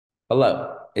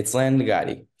Hello, it's Landon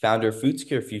Nagati, founder of Food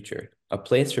Secure Future, a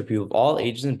place for people of all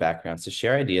ages and backgrounds to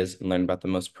share ideas and learn about the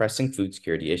most pressing food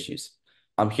security issues.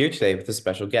 I'm here today with a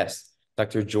special guest,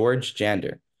 Dr. Georg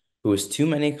Jander, who has too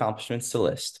many accomplishments to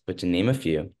list, but to name a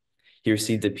few, he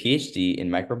received a PhD in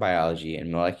microbiology and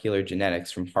molecular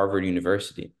genetics from Harvard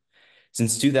University.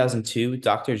 Since 2002,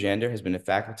 Dr. Jander has been a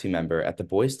faculty member at the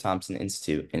Boyce Thompson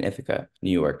Institute in Ithaca,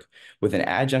 New York, with an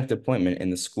adjunct appointment in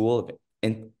the School of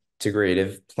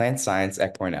Integrative Plant Science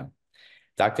at Cornell.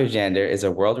 Dr. Jander is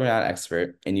a world-renowned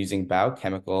expert in using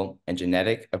biochemical and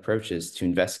genetic approaches to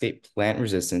investigate plant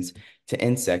resistance to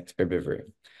insect herbivory.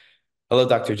 Hello,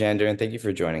 Dr. Jander, and thank you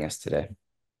for joining us today.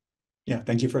 Yeah,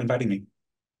 thank you for inviting me.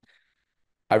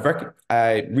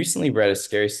 I recently read a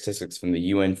scary statistics from the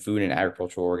UN Food and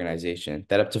Agricultural Organization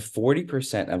that up to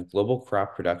 40% of global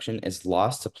crop production is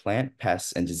lost to plant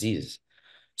pests and diseases.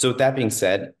 So with that being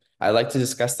said, I'd like to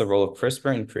discuss the role of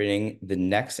CRISPR in creating the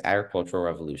next agricultural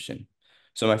revolution.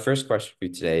 So my first question for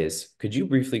you today is, could you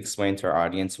briefly explain to our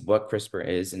audience what CRISPR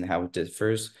is and how it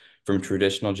differs from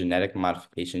traditional genetic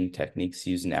modification techniques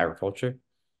used in agriculture?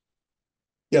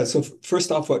 Yeah, so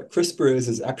first off, what CRISPR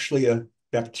is actually a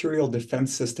bacterial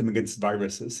defense system against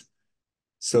viruses.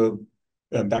 So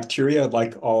bacteria,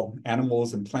 like all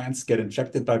animals and plants, get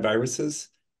infected by viruses,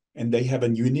 and they have a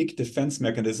unique defense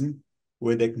mechanism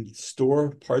where they can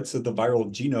store parts of the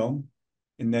viral genome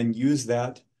and then use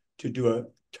that to do a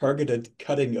targeted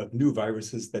cutting of new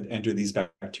viruses that enter these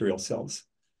bacterial cells.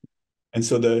 And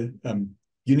so the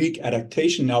unique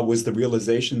adaptation now was the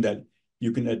realization that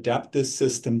you can adapt this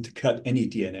system to cut any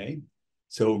DNA.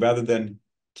 So rather than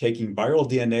taking viral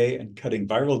DNA and cutting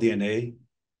viral DNA,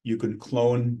 you can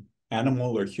clone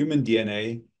animal or human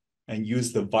DNA and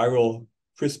use the viral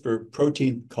CRISPR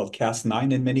protein called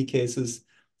Cas9 in many cases,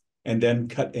 and then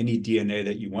cut any DNA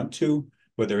that you want to,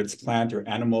 whether it's plant or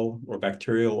animal or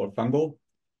bacterial or fungal.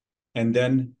 And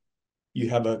then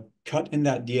you have a cut in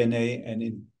that DNA,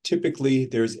 and typically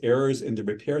there's errors in the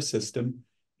repair system,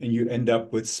 and you end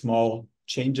up with small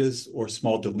changes or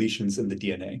small deletions in the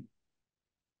DNA.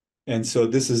 And so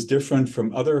this is different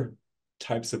from other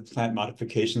types of plant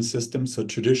modification systems. So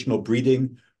traditional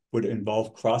breeding would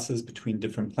involve crosses between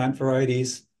different plant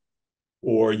varieties,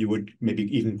 or you would maybe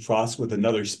even cross with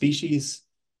another species,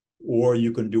 or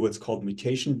you can do what's called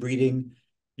mutation breeding.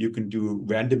 You can do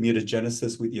random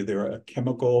mutagenesis with either a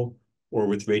chemical or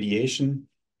with radiation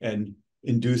and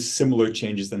induce similar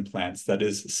changes in plants, that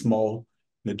is, small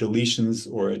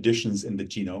deletions or additions in the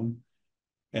genome.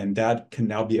 And that can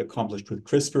now be accomplished with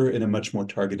CRISPR in a much more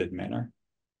targeted manner.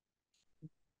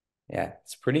 Yeah,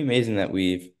 it's pretty amazing that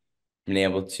we've been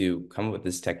able to come up with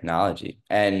this technology.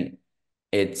 And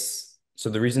so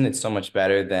the reason it's so much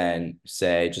better than,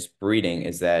 say, just breeding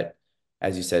is that,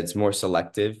 as you said, it's more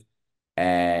selective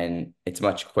and it's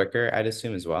much quicker, I'd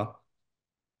assume, as well.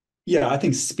 Yeah, I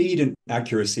think speed and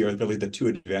accuracy are really the two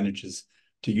advantages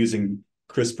to using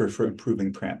CRISPR for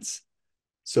improving plants.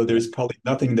 So there's probably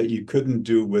nothing that you couldn't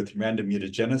do with random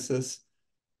mutagenesis.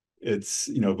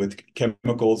 It's, with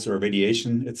chemicals or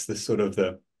radiation, it's the sort of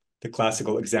the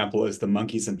classical example is the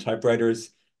monkeys and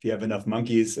typewriters. If you have enough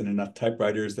monkeys and enough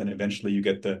typewriters, then eventually you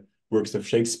get the works of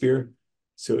Shakespeare.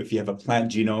 So if you have a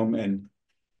plant genome and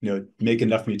make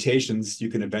enough mutations, you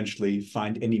can eventually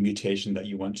find any mutation that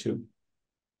you want to.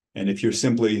 And if you're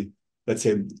simply, let's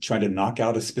say, trying to knock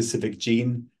out a specific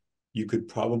gene, you could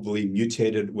probably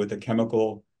mutate it with a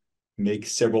chemical, make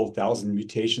several thousand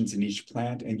mutations in each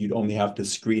plant, and you'd only have to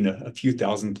screen a few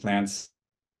thousand plants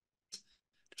to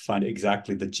find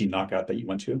exactly the gene knockout that you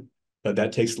want to. But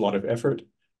that takes a lot of effort.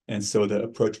 And so the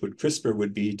approach with CRISPR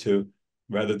would be to,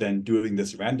 rather than doing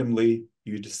this randomly,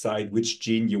 you decide which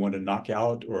gene you want to knock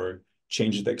out or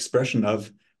change the expression of,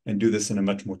 and do this in a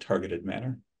much more targeted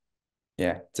manner.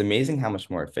 Yeah, it's amazing how much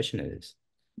more efficient it is.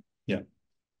 Yeah.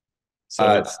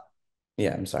 So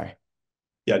yeah, I'm sorry.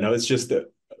 Yeah, no, it's just a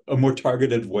more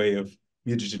targeted way of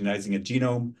mutagenizing a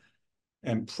genome.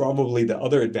 And probably the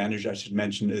other advantage I should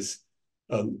mention is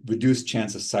a reduced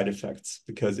chance of side effects,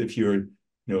 because if you're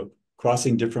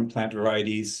crossing different plant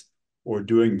varieties or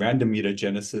doing random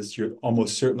mutagenesis, you're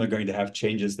almost certainly going to have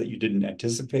changes that you didn't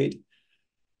anticipate.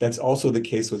 That's also the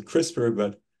case with CRISPR,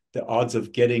 but the odds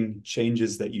of getting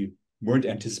changes that you weren't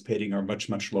anticipating are much,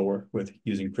 much lower with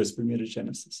using CRISPR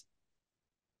mutagenesis.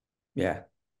 Yeah.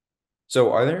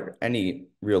 So are there any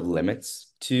real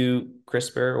limits to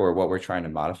CRISPR or what we're trying to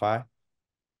modify?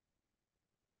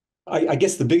 I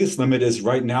guess the biggest limit is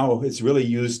right now it's really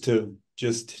used to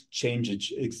just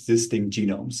change existing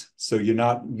genomes. So you're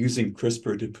not using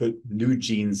CRISPR to put new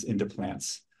genes into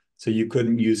plants. So you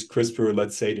couldn't use CRISPR,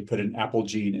 let's say, to put an apple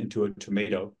gene into a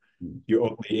tomato. Mm. you're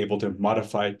only able to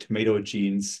modify tomato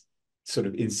genes sort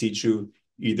of in situ,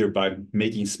 either by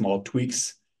making small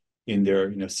tweaks in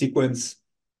their sequence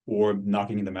or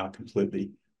knocking them out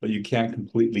completely. But you can't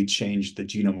completely change the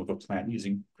genome of a plant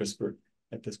using CRISPR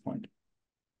at this point.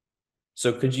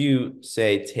 So could you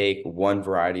say take one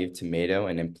variety of tomato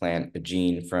and implant a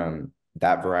gene from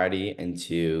that variety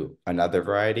into another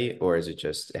variety, or is it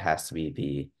just it has to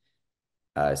be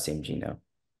the same genome?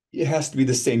 It has to be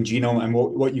the same genome. And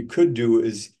what you could do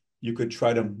is you could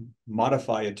try to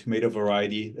modify a tomato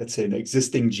variety, let's say an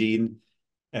existing gene,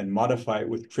 and modify it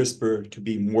with CRISPR to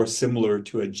be more similar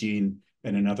to a gene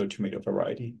in another tomato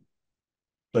variety.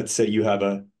 Let's say you have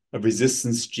a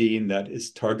resistance gene that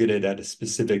is targeted at a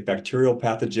specific bacterial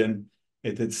pathogen.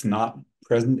 If it's not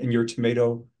present in your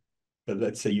tomato, but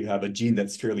let's say you have a gene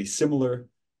that's fairly similar,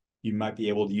 you might be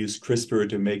able to use CRISPR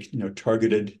to make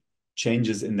targeted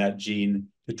changes in that gene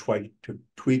to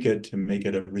tweak it to make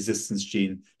it a resistance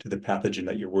gene to the pathogen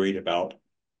that you're worried about,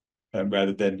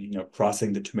 rather than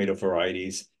crossing the tomato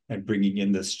varieties and bringing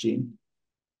in this gene.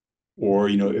 Or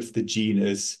if the gene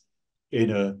is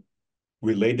in a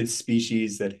related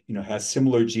species that has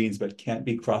similar genes but can't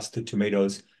be crossed to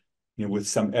tomatoes, with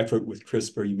some effort with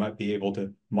CRISPR, you might be able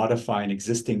to modify an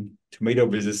existing tomato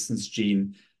resistance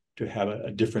gene to have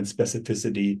a different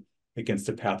specificity against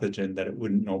a pathogen that it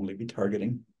wouldn't normally be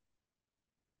targeting.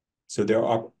 So there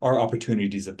are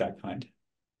opportunities of that kind.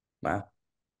 Wow.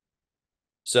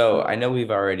 So I know we've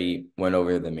already went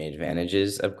over the main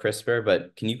advantages of CRISPR,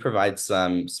 but can you provide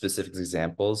some specific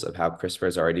examples of how CRISPR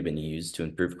has already been used to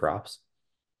improve crops?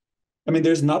 I mean,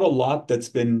 there's not a lot that's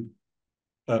been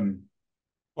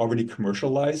already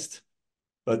commercialized,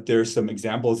 but there's some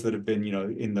examples that have been,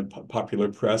 in the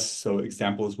popular press. So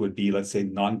examples would be, let's say,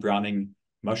 non-browning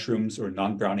mushrooms or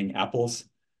non-browning apples.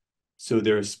 So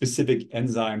there are specific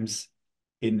enzymes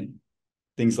in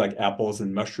things like apples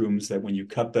and mushrooms that when you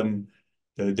cut them,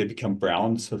 they become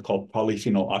brown, so it's called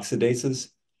polyphenol oxidases.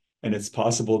 And it's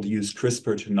possible to use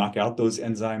CRISPR to knock out those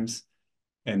enzymes,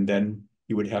 and then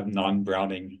you would have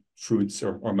non-browning fruits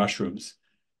or mushrooms.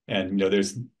 And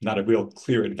there's not a real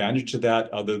clear advantage to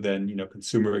that other than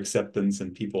consumer acceptance,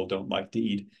 and people don't like to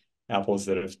eat apples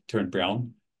that have turned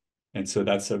brown. And so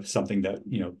that's something that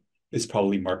is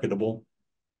probably marketable.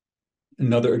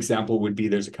 Another example would be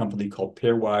there's a company called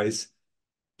Pairwise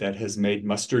that has made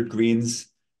mustard greens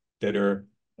that are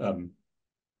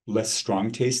less strong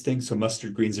tasting. So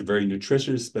mustard greens are very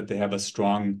nutritious, but they have a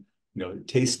strong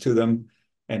taste to them.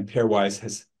 And Pairwise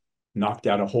has knocked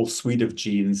out a whole suite of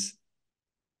genes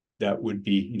that would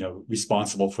be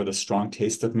responsible for the strong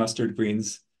taste of mustard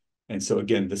greens. And so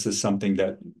again, this is something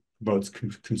that promotes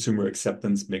consumer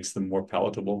acceptance, makes them more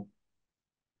palatable.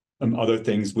 Other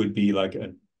things would be like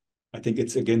I think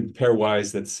it's again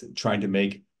Pairwise that's trying to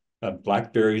make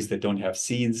blackberries that don't have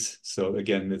seeds. So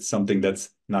again, it's something that's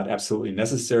not absolutely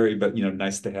necessary, but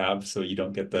nice to have, so you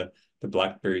don't get the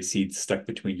blackberry seeds stuck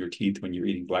between your teeth when you're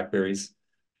eating blackberries.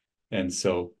 And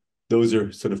so those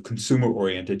are sort of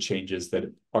consumer-oriented changes that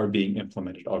are being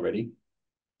implemented already.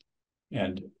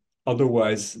 And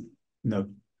otherwise, there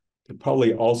are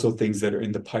probably also things that are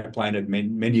in the pipeline at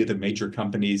many of the major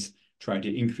companies trying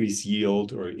to increase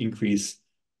yield or increase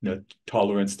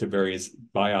tolerance to various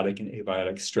biotic and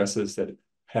abiotic stresses that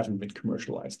haven't been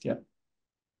commercialized yet.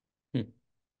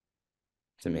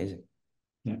 It's amazing.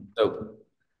 Yeah. So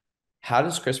how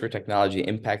does CRISPR technology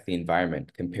impact the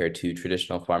environment compared to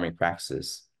traditional farming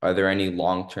practices? Are there any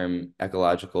long-term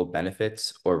ecological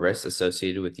benefits or risks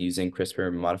associated with using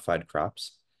CRISPR modified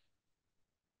crops?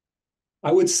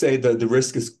 I would say that the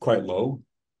risk is quite low.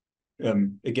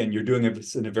 Again, you're doing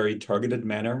it in a very targeted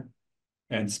manner.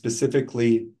 And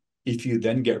specifically, if you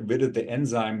then get rid of the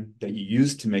enzyme that you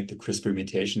used to make the CRISPR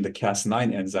mutation, the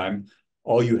Cas9 enzyme,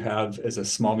 all you have is a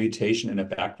small mutation in a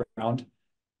background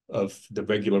of the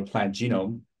regular plant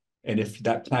genome. And if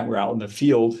that plant were out in the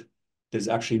field, there's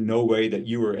actually no way that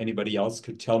you or anybody else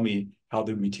could tell me how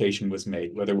the mutation was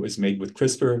made, whether it was made with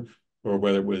CRISPR or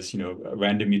whether it was, a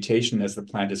random mutation as the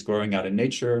plant is growing out in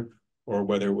nature, or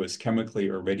whether it was chemically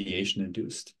or radiation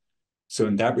induced. So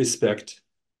in that respect,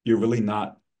 you're really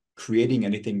not creating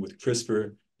anything with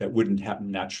CRISPR that wouldn't happen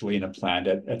naturally in a plant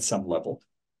at some level.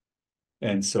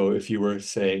 And so if you were,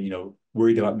 say,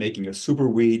 worried about making a super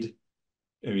weed,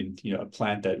 I mean, a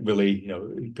plant that really,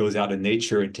 goes out in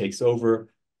nature and takes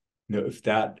over, if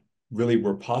that really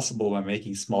were possible by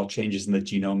making small changes in the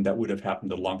genome, that would have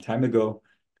happened a long time ago,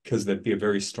 because there'd be a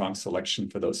very strong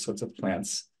selection for those sorts of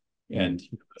plants. And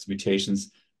those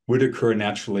mutations would occur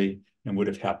naturally and would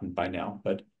have happened by now,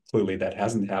 but clearly that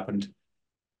hasn't happened.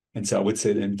 And so I would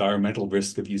say the environmental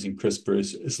risk of using CRISPR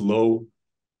is low.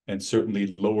 and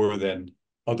certainly lower than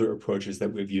other approaches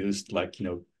that we've used, like,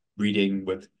 breeding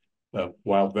with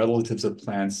wild relatives of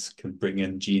plants can bring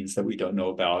in genes that we don't know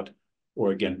about,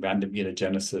 or again, random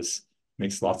mutagenesis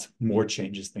makes lots more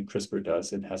changes than CRISPR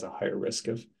does and has a higher risk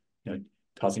of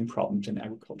causing problems in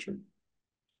agriculture.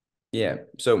 Yeah.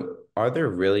 So are there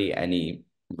really any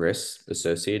risks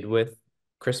associated with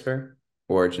CRISPR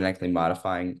or genetically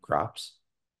modifying crops?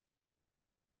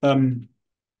 Um,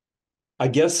 I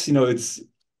guess, it's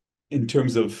in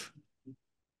terms of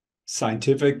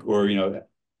scientific or,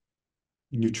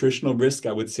 nutritional risk,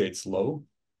 I would say it's low.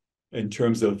 In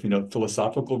terms of,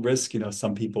 philosophical risk,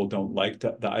 some people don't like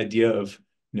the idea of,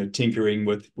 tinkering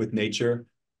with nature.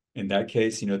 In that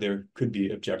case, there could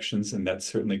be objections, and that's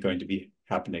certainly going to be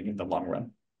happening in the long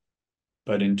run.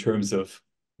 But in terms of,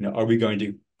 are we going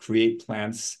to create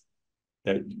plants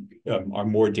that are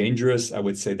more dangerous? I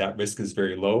would say that risk is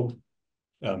very low,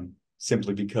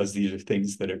 simply because these are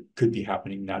things that could be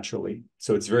happening naturally.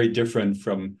 So it's very different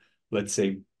from, let's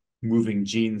say, moving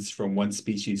genes from one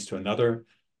species to another,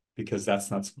 because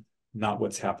that's not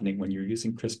what's happening when you're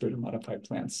using CRISPR to modify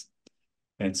plants.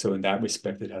 And so in that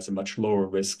respect, it has a much lower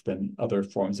risk than other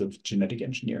forms of genetic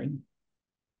engineering.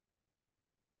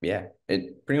 Yeah,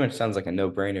 it pretty much sounds like a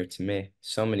no-brainer to me.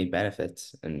 So many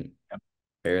benefits and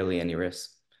barely any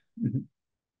risk. Mhm.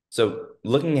 So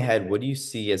looking ahead, what do you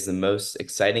see as the most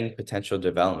exciting potential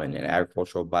development in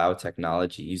agricultural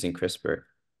biotechnology using CRISPR?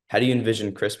 How do you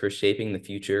envision CRISPR shaping the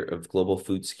future of global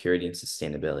food security and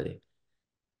sustainability?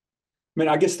 I mean,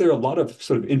 I guess there are a lot of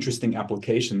sort of interesting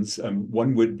applications.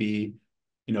 One would be,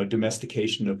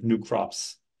 domestication of new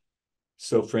crops.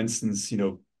 So for instance,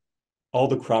 all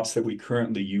the crops that we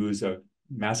currently use are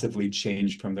massively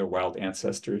changed from their wild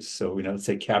ancestors. So, let's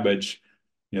say cabbage,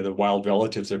 the wild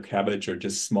relatives of cabbage are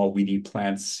just small weedy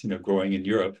plants, growing in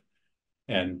Europe.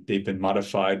 And they've been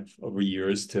modified over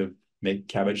years to make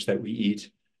cabbage that we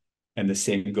eat. And the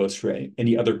same goes for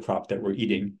any other crop that we're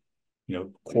eating.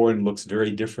 Corn looks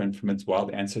very different from its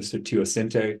wild ancestor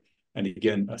teosinte. And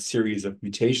again, a series of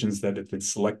mutations that have been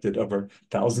selected over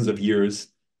thousands of years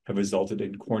have resulted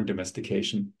in corn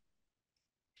domestication.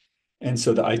 And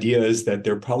so the idea is that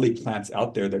there are probably plants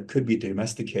out there that could be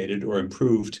domesticated or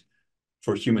improved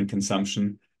for human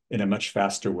consumption in a much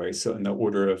faster way. So in the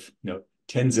order of,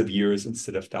 tens of years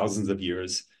instead of thousands of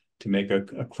years, to make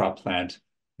a crop plant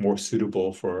more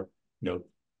suitable for,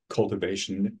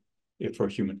 cultivation for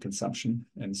human consumption.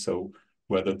 And so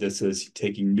whether this is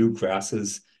taking new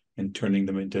grasses and turning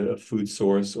them into a food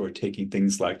source, or taking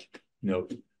things like,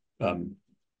 I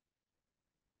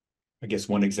guess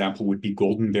one example would be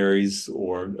golden berries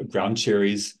or ground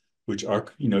cherries, which are,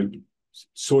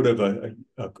 sort of a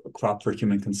crop for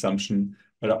human consumption,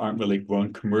 but aren't really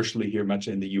grown commercially here much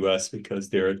in the US because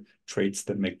there are traits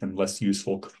that make them less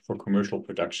useful for commercial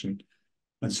production.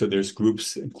 And so there's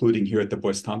groups, including here at the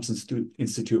Boyce Thompson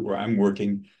Institute, where I'm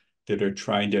working, that are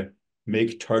trying to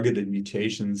make targeted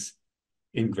mutations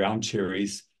in ground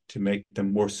cherries to make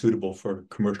them more suitable for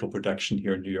commercial production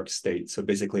here in New York State. So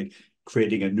basically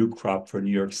creating a new crop for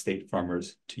New York State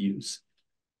farmers to use.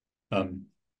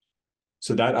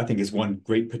 So that, I think, is one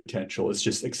great potential. It's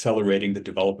just accelerating the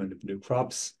development of new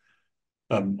crops.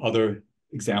 Other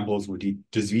examples would be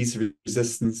disease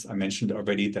resistance. I mentioned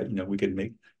already that, we could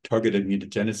make targeted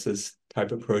mutagenesis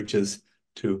type approaches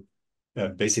to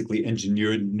basically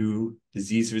engineer new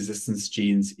disease resistance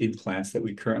genes in plants that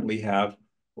we currently have,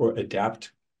 or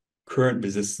adapt current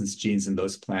resistance genes in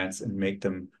those plants and make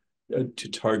them to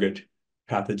target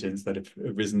pathogens that have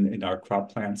arisen in our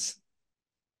crop plants.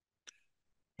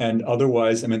 And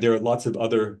otherwise, I mean, there are lots of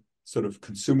other sort of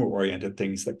consumer-oriented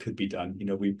things that could be done.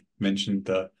 We mentioned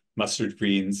the mustard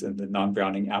greens and the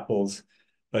non-browning apples,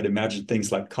 but imagine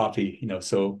things like coffee.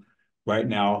 So right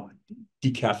now,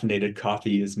 decaffeinated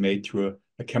coffee is made through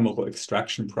a chemical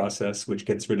extraction process, which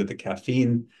gets rid of the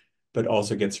caffeine, but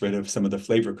also gets rid of some of the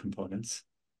flavor components.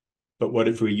 But what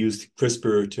if we used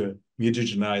CRISPR to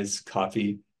mutagenize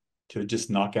coffee to just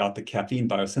knock out the caffeine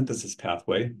biosynthesis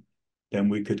pathway? Then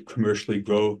we could commercially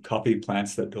grow coffee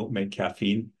plants that don't make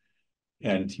caffeine,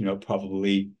 and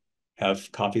probably have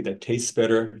coffee that tastes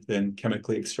better than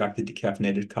chemically extracted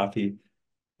decaffeinated coffee,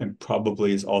 and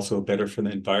probably is also better for the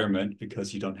environment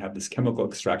because you don't have this chemical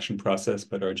extraction process,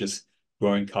 but are just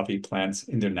growing coffee plants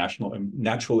in their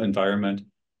natural environment,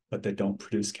 but they don't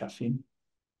produce caffeine.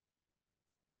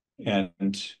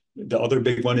 And the other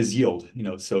big one is yield.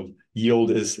 So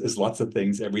yield is lots of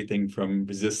things, everything from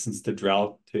resistance to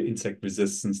drought, to insect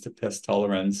resistance, to pest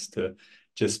tolerance, to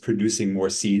just producing more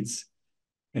seeds.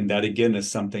 And that again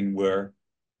is something where,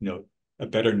 a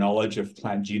better knowledge of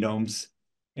plant genomes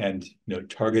And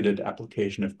targeted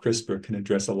application of CRISPR can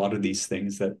address a lot of these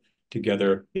things that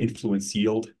together influence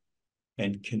yield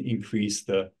and can increase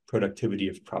the productivity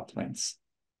of crop plants.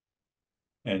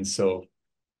 And so,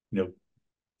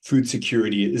 food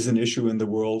security is an issue in the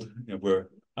world. We're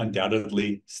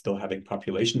undoubtedly still having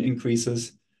population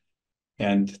increases.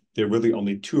 And there are really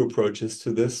only two approaches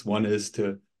to this. One is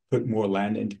to put more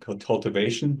land into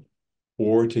cultivation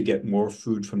or to get more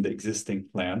food from the existing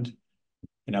land.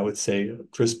 And I would say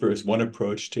CRISPR is one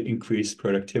approach to increase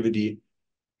productivity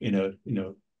in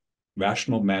a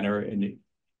rational manner and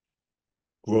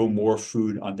grow more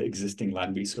food on the existing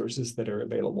land resources that are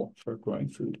available for growing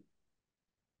food.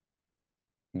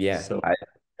 Yeah, So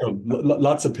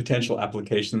lots of potential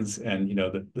applications, and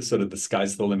the sort of the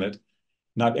sky's the limit.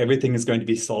 Not everything is going to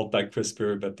be solved by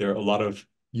CRISPR, but there are a lot of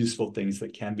useful things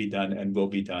that can be done and will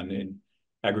be done in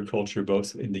agriculture,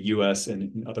 both in the US and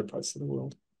in other parts of the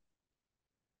world.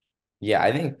 yeah,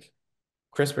 I think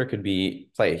CRISPR could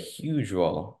play a huge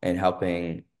role in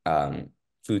helping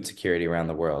food security around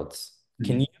the world.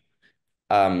 Can you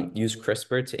use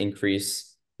CRISPR to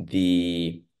increase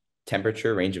the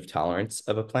temperature range of tolerance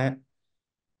of a plant?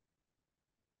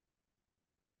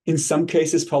 In some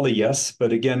cases, probably yes.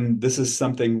 But again, this is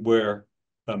something where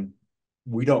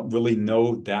we don't really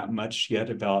know that much yet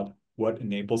about what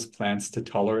enables plants to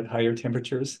tolerate higher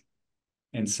temperatures.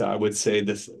 And so I would say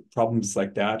problems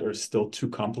like that are still too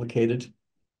complicated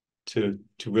to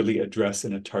really address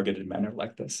in a targeted manner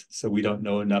like this. So we don't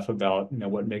know enough about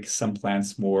what makes some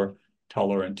plants more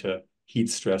tolerant to heat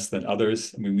stress than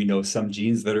others. I mean, we know some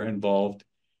genes that are involved,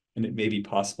 and it may be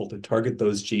possible to target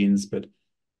those genes, but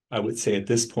I would say at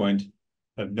this point,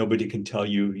 nobody can tell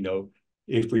you,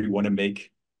 if we want to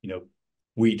make,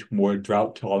 wheat more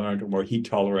drought tolerant or more heat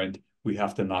tolerant, we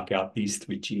have to knock out these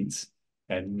three genes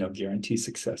and, guarantee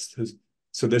success.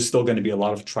 So there's still going to be a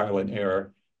lot of trial and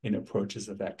error in approaches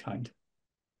of that kind.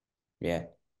 Yeah,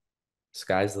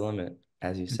 sky's the limit,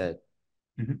 as you said.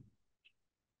 Mm-hmm.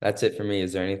 That's it for me.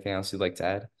 Is there anything else you'd like to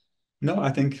add? No,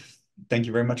 thank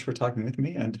you very much for talking with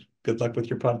me, and good luck with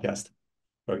your podcast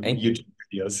or Thank you. YouTube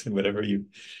videos and whatever you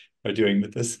are doing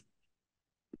with this.